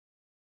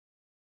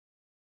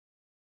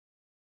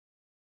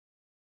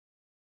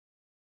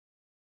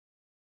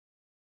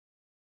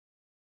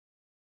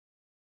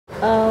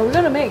We're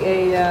going to make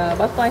a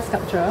butterfly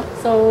sculpture.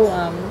 So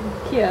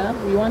here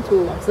we want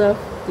to observe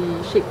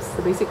the shapes,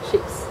 the basic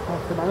shapes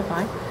of the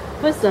butterfly.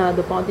 First,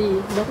 the body.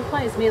 The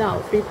butterfly is made out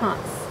of 3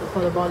 parts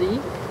for the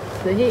body: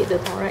 the head, the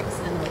thorax,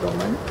 and the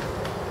abdomen.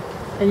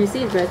 And you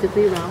see it's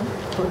relatively round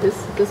for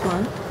this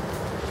one.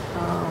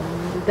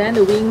 Then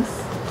the wings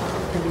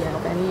can be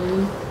of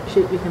any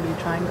shape. It can be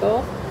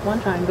triangle,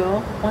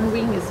 one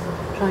wing is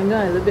triangle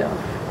and a little bit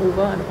of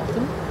oval at the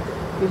bottom.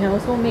 You can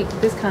also make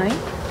this kind.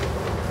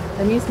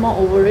 That means more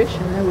ovalish,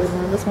 and then with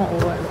another small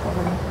oval at the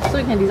bottom. So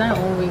you can design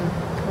your own wing.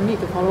 You need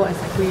to follow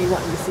exactly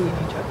what you see in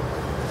nature.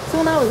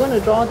 So now we're going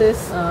to draw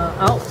this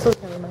out so you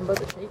can remember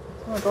the shape.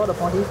 So I'm going to draw the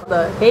body,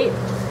 the head,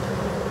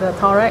 the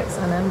thorax,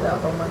 and then the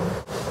abdomen.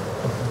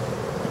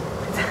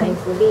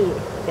 Thankfully,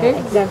 the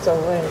exam's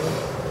over.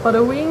 For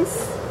the wings,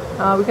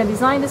 we can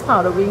design this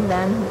part of the wing,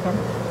 then we can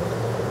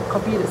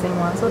copy the same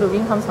one. So the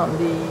wing comes from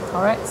the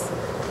thorax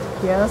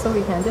here, so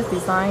we can just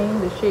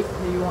design the shape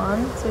that you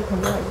want. So you can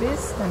do like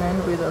this, and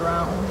then with a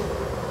round.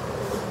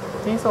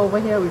 Okay, so over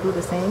here we do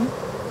the same,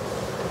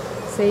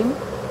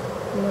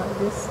 like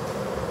this,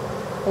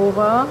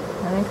 over,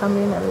 and then come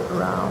in a bit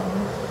round.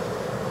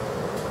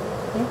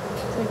 Okay,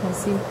 so you can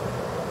see.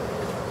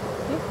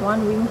 Okay,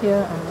 one wing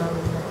here and one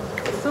wing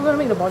there. So we're going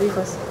to make the body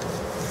first.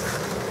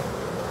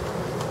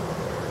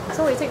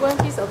 So we take one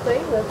piece of clay,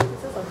 the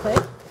pieces of clay,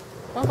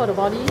 one for the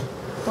body,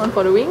 one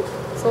for the wing.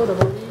 So the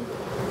body,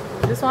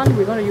 this one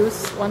we're going to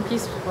use one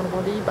piece for the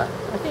body, but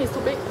I think it's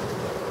too big.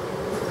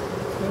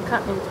 You can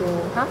cut into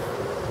half.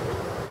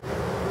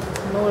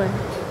 No leh.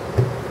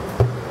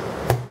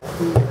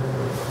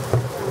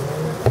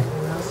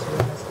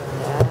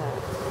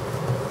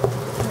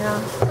 Yeah.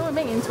 So we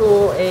make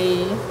into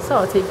a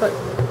sort of tapered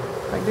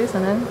like this,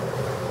 and then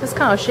this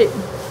kind of shape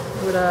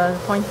with a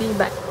pointy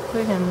back. So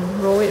you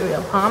can roll it with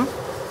your palm.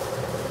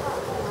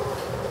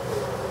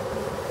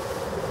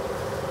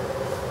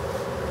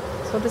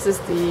 So this is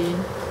the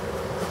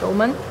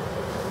abdomen,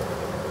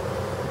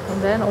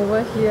 and then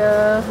over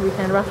here we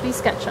can roughly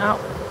sketch out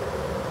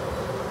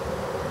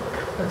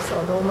this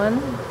abdomen,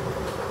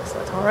 this is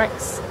the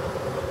thorax,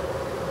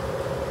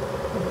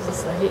 and this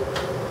is the head.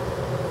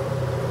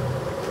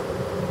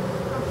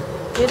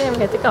 Okay, then we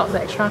can take out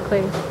the extra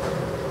clay.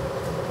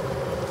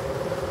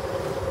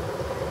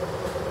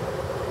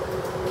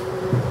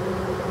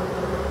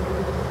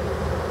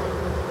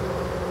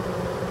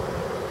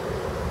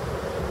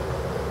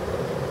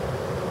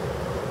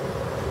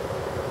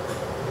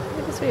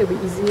 This way will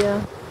be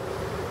easier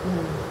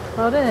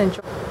rather than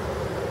draw.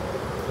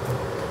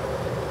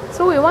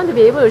 So we want to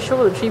be able to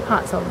show the 3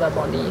 parts of the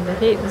body. The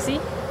head, you see?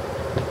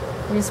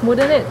 When you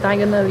smoothen it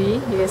diagonally,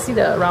 you can see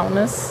the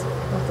roundness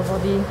of the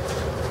body.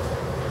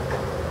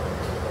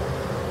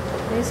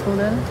 Okay,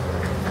 smoothen.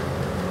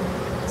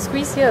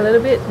 Squeeze here a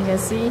little bit, you can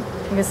see,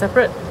 you can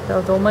separate the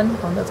abdomen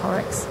from the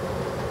thorax.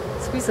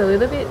 Squeeze a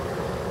little bit.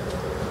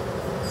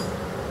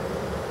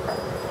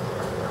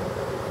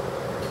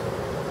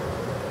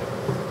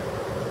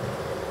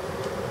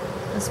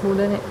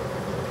 Smoothen it.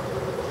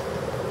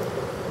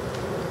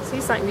 See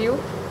side view?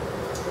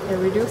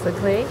 And reduce the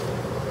clay.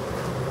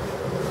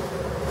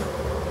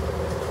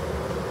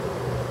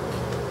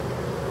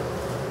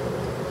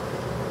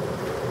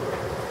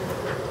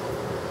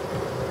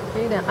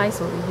 Okay, the eyes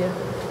will be here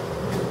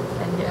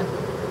and here.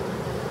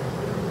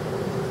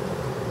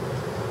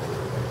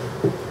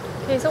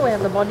 Okay, so we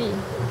have the body.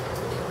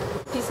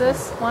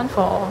 Pieces, one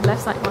for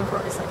left side, one for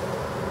right side.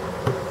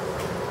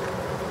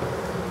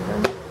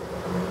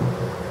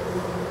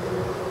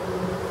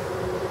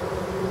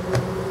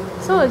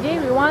 So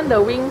again, we want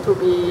the wing to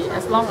be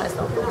as long as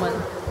the abdomen,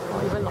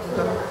 or even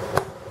longer.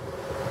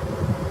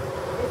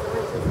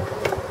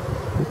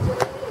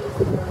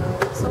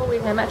 So we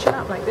can match it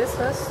up like this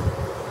first,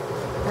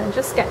 and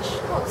just sketch.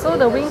 So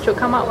the wing should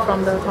come out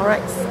from the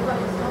thorax.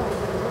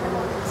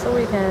 So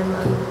we can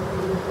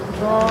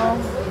draw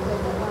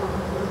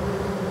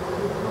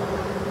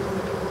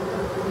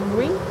the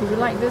wing. If you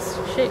like this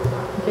shape,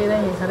 okay,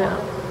 then you cut it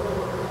out.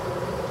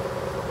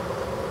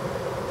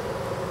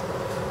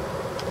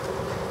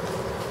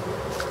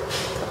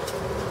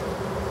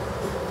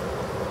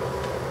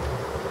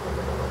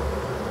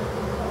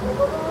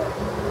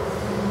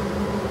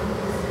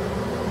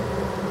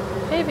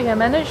 If you can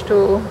manage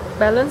to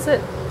balance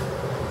it,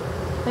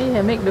 then you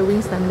can make the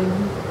wing standing.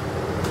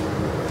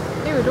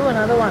 Okay, we'll do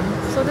another one.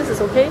 So this is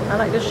okay, I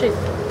like this shape.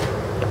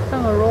 So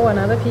I'm going to roll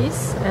another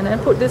piece and then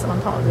put this on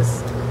top of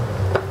this.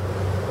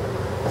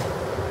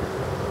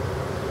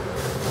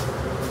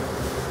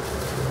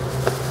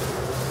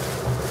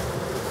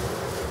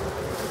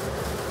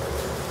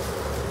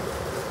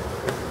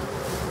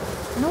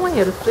 You know why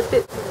you have to flip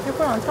it? You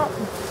put it on top.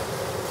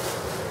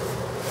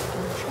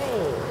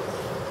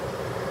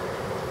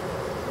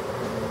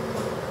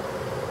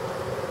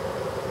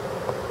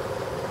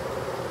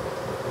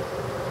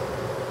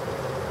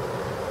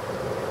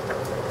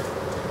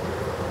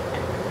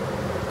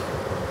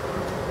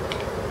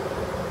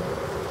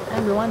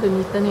 And we want to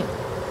neaten it.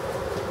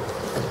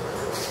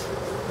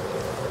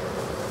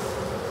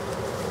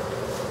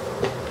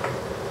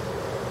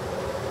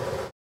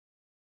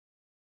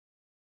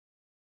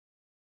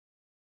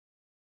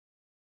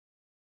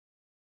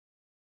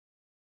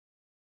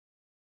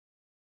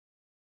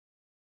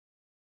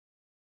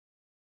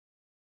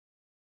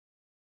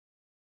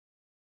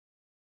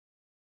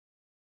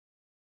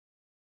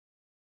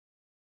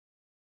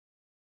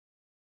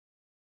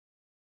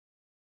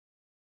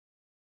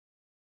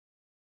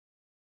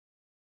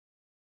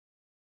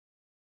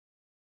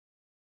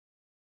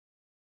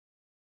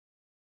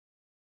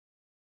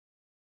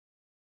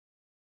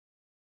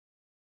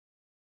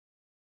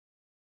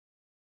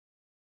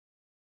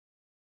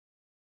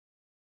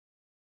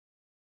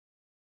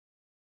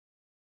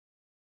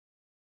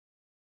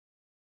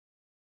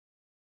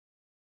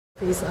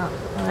 Face up.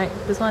 Alright,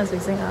 this one is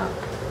facing up.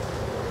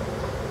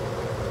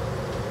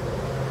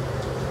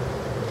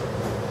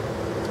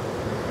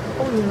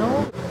 Oh,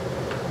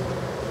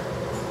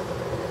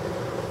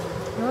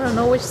 you want to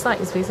know which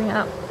side is facing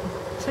up.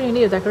 So you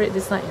need to decorate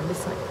this side and this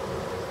side.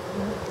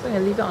 So you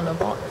can leave it on the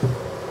board.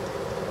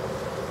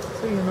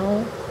 So you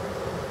know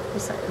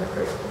which side to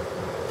decorate.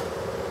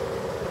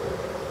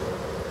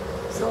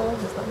 So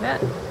just like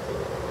that.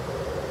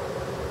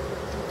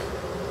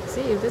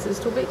 See, if this is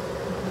too big,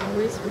 you can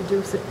always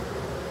reduce it.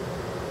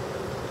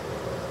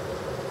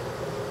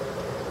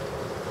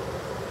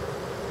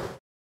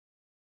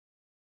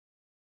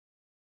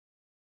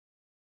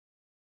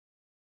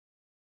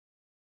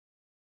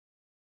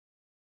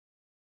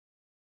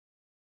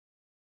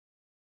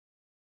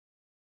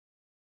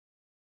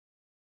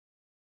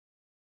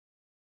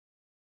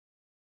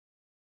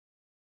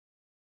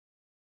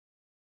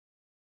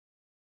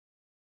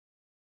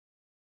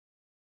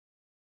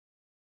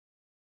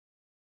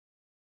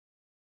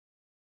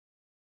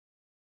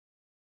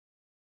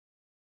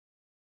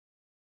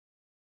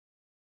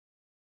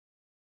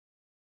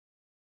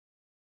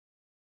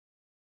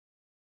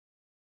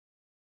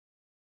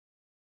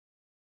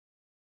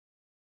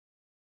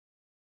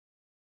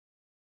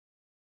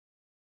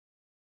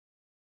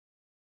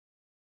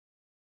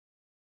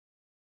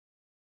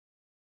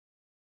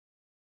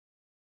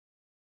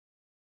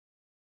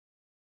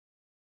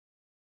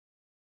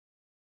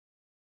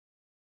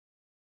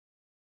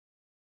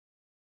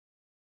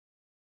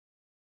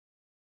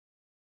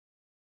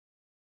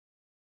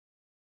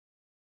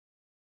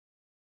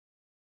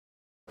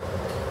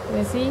 You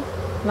can see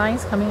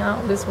lines coming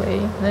out this way,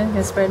 then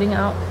they're spreading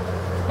out.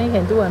 Then you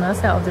can do another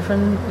set of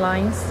different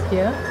lines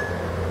here.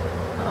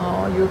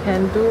 Or you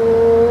can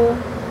do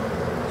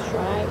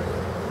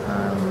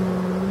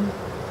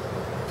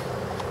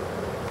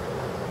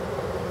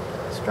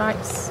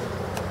stripes.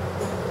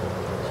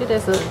 See,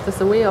 there's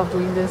a way of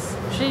doing this.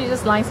 See,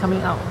 just lines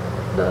coming out,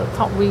 the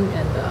top wing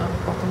and the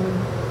bottom wing.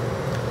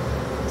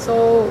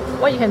 So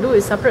what you can do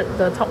is separate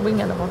the top wing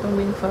and the bottom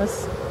wing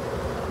first,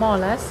 more or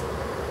less.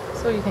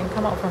 So you can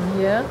come out from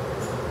here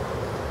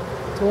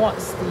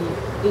towards the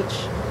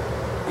edge.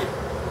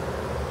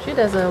 See,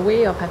 there's a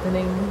way of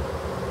patterning.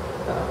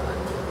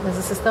 There's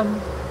a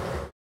system.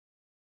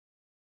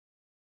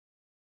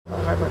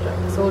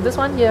 Project. So this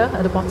one here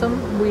at the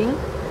bottom wing,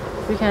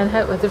 we can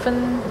have a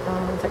different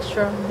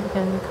texture. You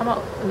can come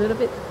out a little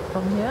bit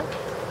from here.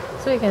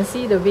 So you can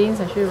see the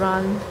veins actually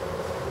run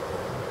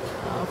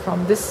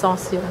from this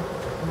source here.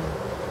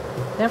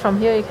 Then from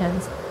here you can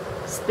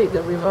split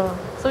the river.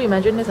 So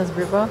imagine this as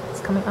river, it's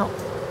coming out.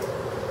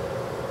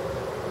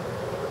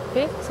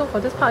 Okay, so for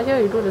this part here,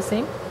 you do the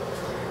same.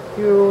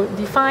 You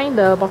define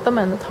the bottom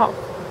and the top,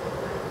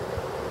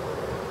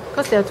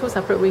 because there are two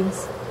separate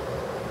wings.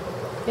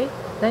 Okay,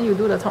 then you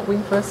do the top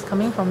wing first,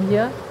 coming from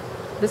here,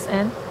 this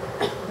end,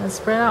 and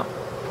spread out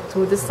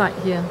to this side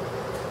here.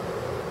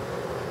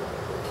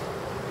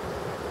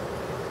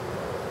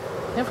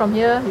 Then from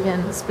here, you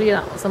can split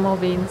out some more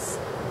veins.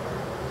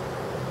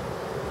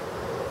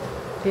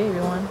 Okay, if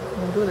you want,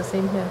 we'll do the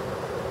same here.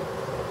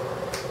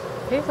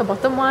 Okay, the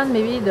bottom one,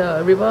 maybe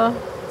the river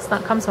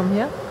comes from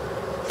here,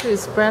 so you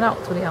spread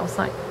out to the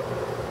outside.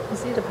 You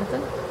see the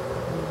pattern?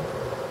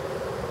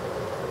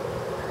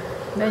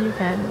 Then you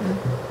can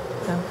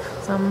have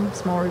some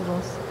small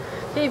rivers.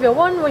 Okay, if you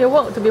want your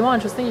work to be more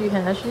interesting, you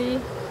can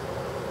actually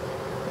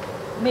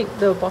make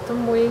the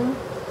bottom wing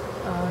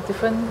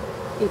different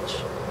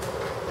edge.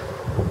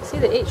 See,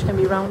 the edge can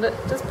be rounded.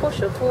 Just push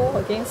your tool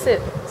against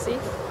it. See,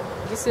 it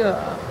gives you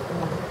a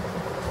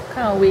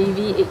kind of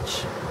wavy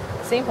edge.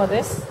 Same for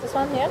this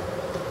one here.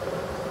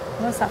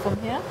 I'm going to start from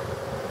here.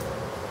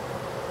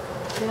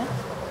 Here.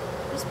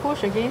 Just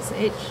push against the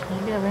edge and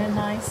you get a very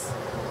nice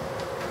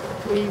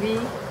wavy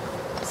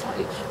soft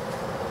edge.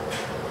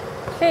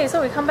 Okay,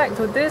 so we come back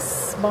to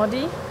this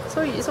body.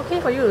 So it's okay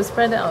for you to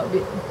spread it out a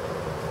bit,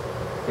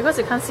 because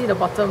you can't see the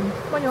bottom.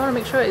 What you want to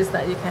make sure is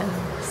that you can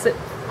sit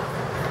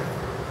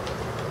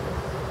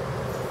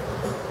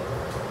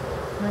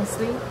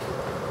nicely.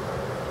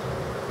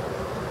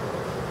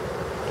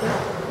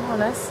 More or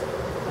less.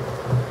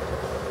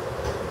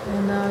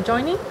 And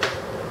joining,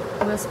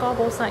 we'll score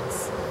both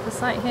sides. The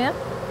side here,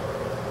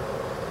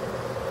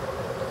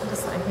 the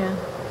side here.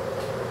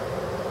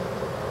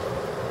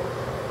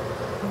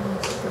 And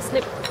the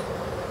slip.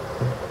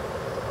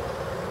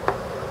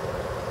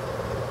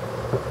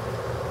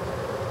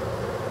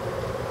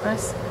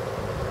 Press.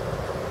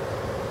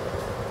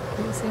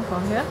 Same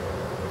from here.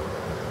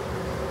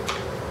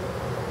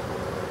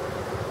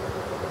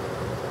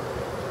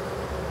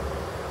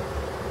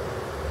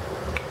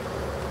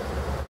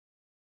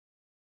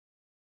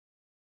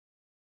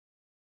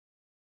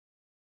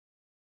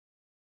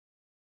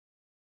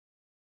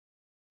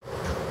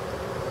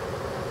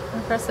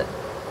 Press it,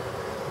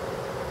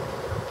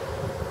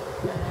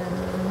 and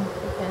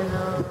you can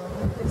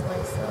make this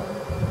nicer.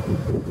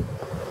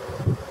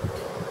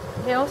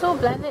 You can also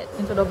blend it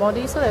into the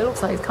body so that it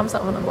looks like it comes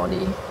out from the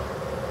body.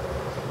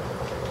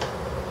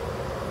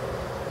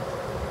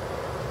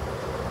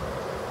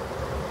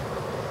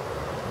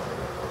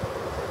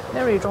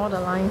 Then we draw the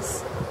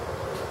lines.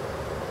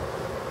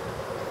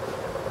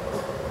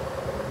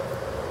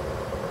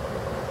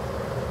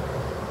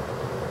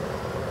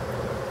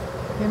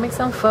 We make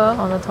some fur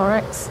on the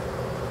thorax.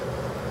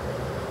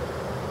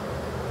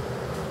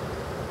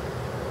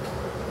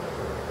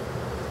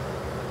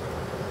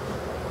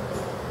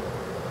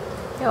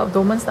 The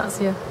abdomen starts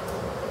here.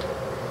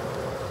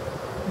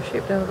 We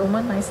shape the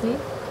abdomen nicely.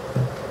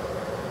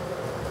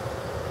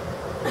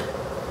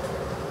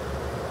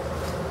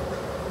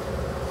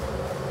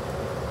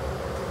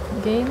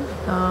 Again,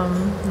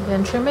 you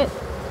can trim it.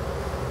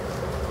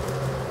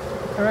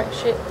 Correct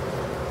shape.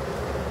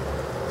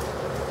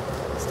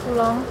 It's too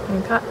long, you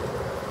can cut.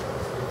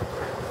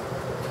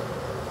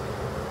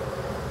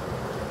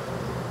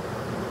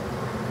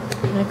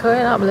 And curl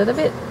it up a little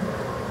bit.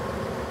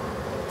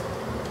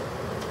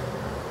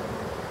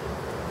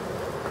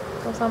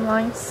 Draw some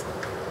lines.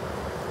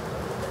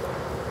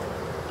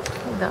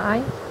 Like the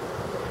eye.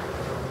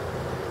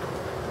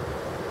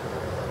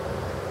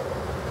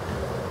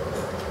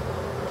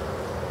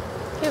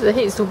 Okay, if the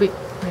head is too big, you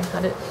can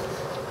cut it.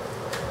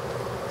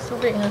 It's too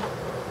big, huh?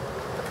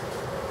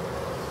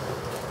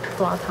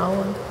 大頭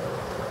啊，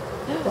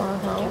大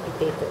頭。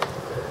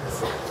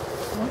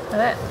Like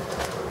that.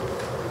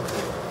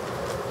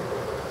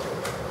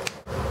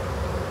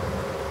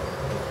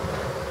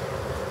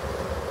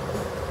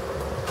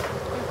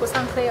 You put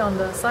some clay on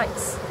the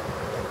sides.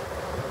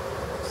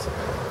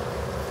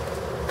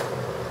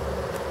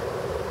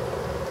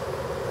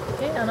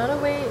 Okay, another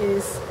way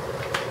is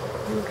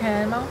you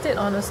can mount it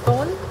on a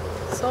stone.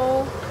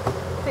 So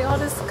take all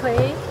this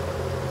clay,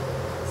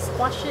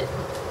 squash it,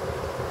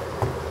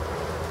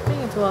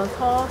 into a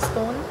tall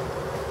stone.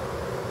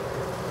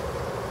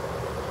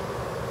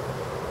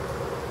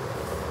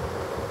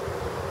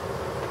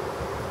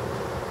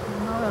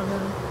 Now we're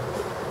gonna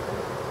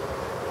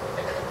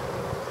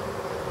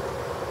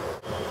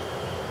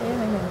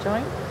then you can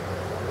join.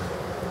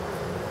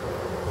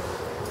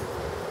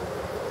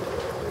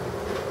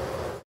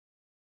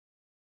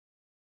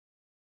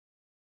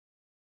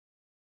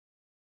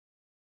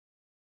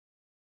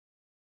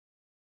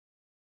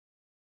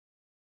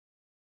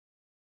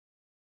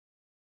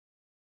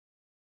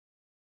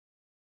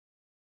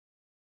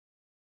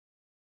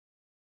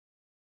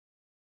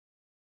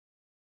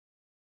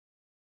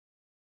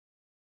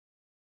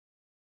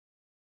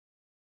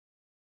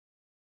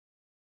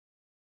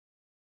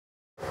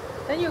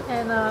 Then you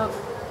can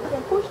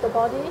push the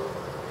body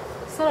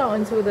sort of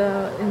into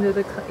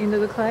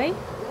the clay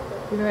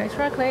with your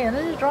extra clay, and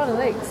then just draw the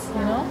legs.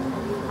 You know,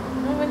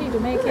 you don't even need to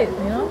make it.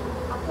 You know.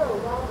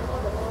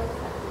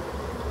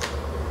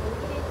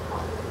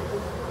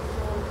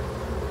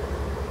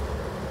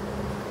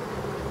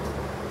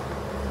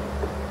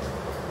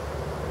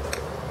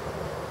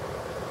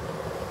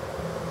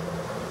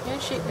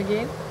 And sheet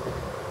again.